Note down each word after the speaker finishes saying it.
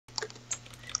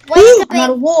I'm out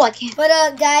of wool. I can't.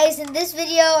 But guys, in this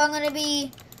video, I'm gonna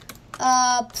be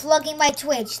plugging my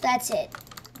Twitch. That's it.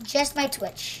 Just my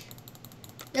Twitch.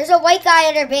 There's a white guy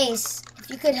at our base. If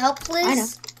you could help, please. I know.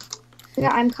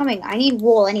 Yeah, I'm coming. I need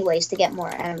wool anyways to get more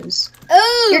M's.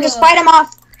 Oh! Here, just fight him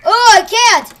off. Oh, I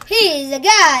can't. He's a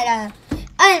god.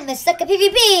 I'm a sucker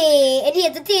PvP, and he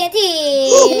has a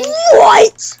TNT.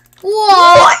 What?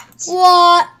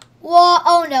 What?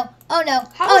 Oh no! Oh no!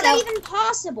 How is that even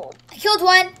possible? I killed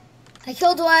one.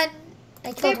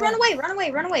 Okay, run away!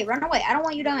 I don't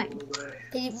want you dying.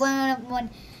 One,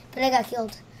 but I got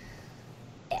killed.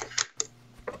 Yeah.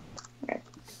 Okay.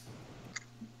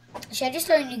 Should I just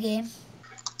start a new game?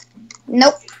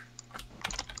 Nope.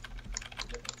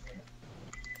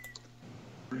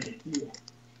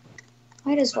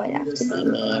 Why does white have to be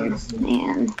mean,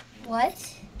 man? What?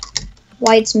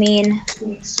 White's mean.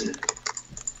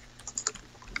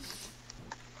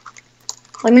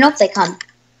 Let me know if they come.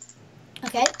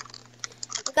 Okay.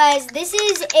 Guys, this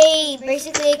is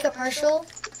basically a commercial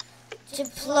to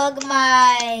plug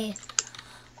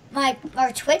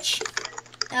our Twitch.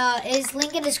 Is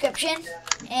link in description,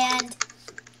 and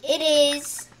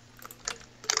it's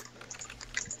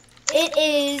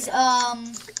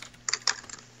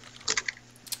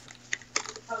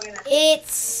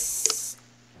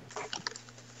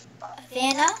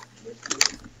Vanna,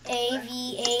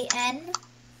 AVANRED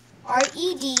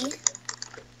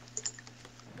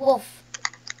Wolf.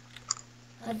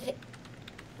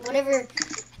 Whatever.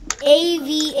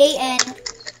 AVAN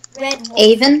Red Wolf.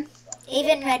 Avon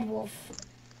Red Wolf.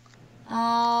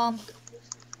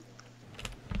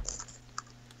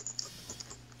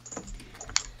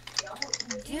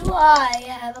 Do I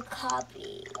have a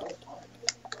copy?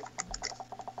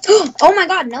 Oh my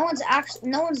god, no one's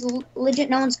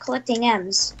collecting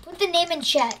M's. Put the name in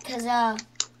chat, because I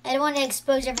don't want to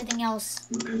expose everything else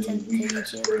to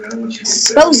YouTube.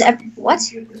 Expose what?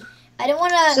 I don't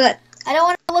want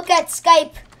to look at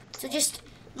Skype, so just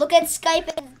look at Skype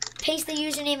and paste the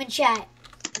username in chat.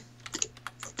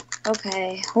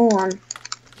 Okay, hold on.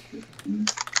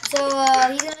 So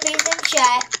he's gonna paste it in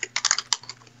chat.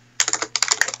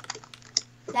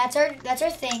 That's our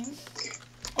thing.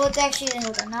 Well, it's actually,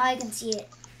 hold on, now I can see it.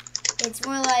 It's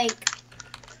more like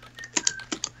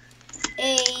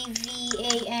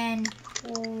AVAN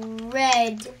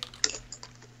Red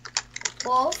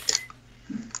Wolf.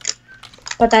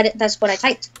 But that's what I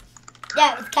typed.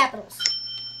 Yeah, with capitals.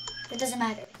 It doesn't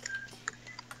matter.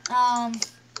 And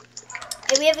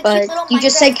we have a cute little you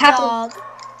just said dog.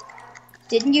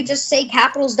 Didn't you just say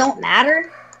capitals don't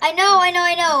matter? I know.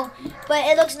 But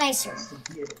it looks nicer.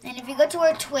 And if you go to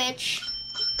our Twitch,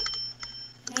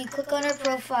 and you click on our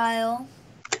profile,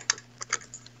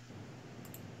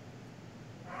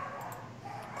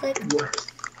 click.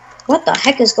 What the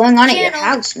heck is going on at your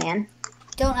house, man?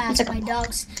 Don't ask, my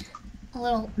dog's a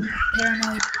little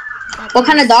paranoid. What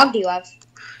kind of dog do you have?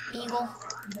 Beagle.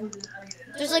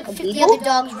 There's like 50 other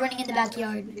dogs running in the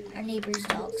backyard. Our neighbor's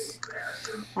dogs.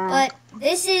 But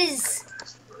this is...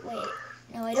 Wait.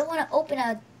 No, I don't want to open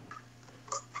a...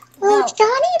 Oh,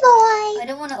 Johnny boy. I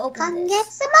don't want to open Come this. get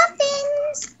some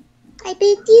muffins. I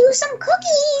baked you some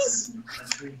cookies.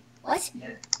 What?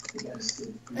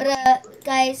 But,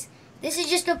 guys, this is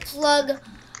just a plug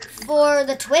for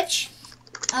the Twitch.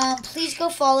 Please go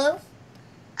follow.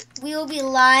 We will be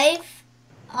live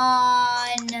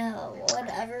on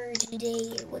whatever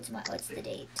today. What's the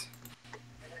date?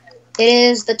 It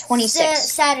is the 26th.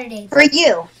 Saturday. For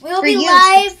you. We'll be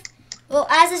live. Well,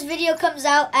 as this video comes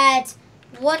out at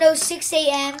 1:06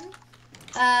 a.m.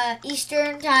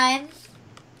 Eastern time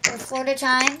or Florida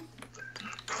time.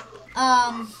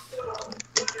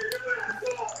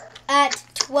 At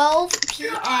 12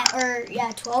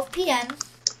 p.m. 12 p.m.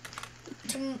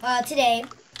 Today.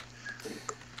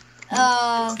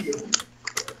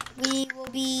 We will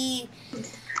be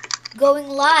going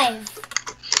live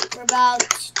for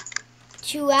about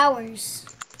 2 hours.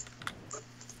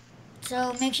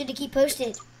 So make sure to keep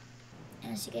posted.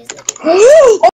 And I'll see you guys later.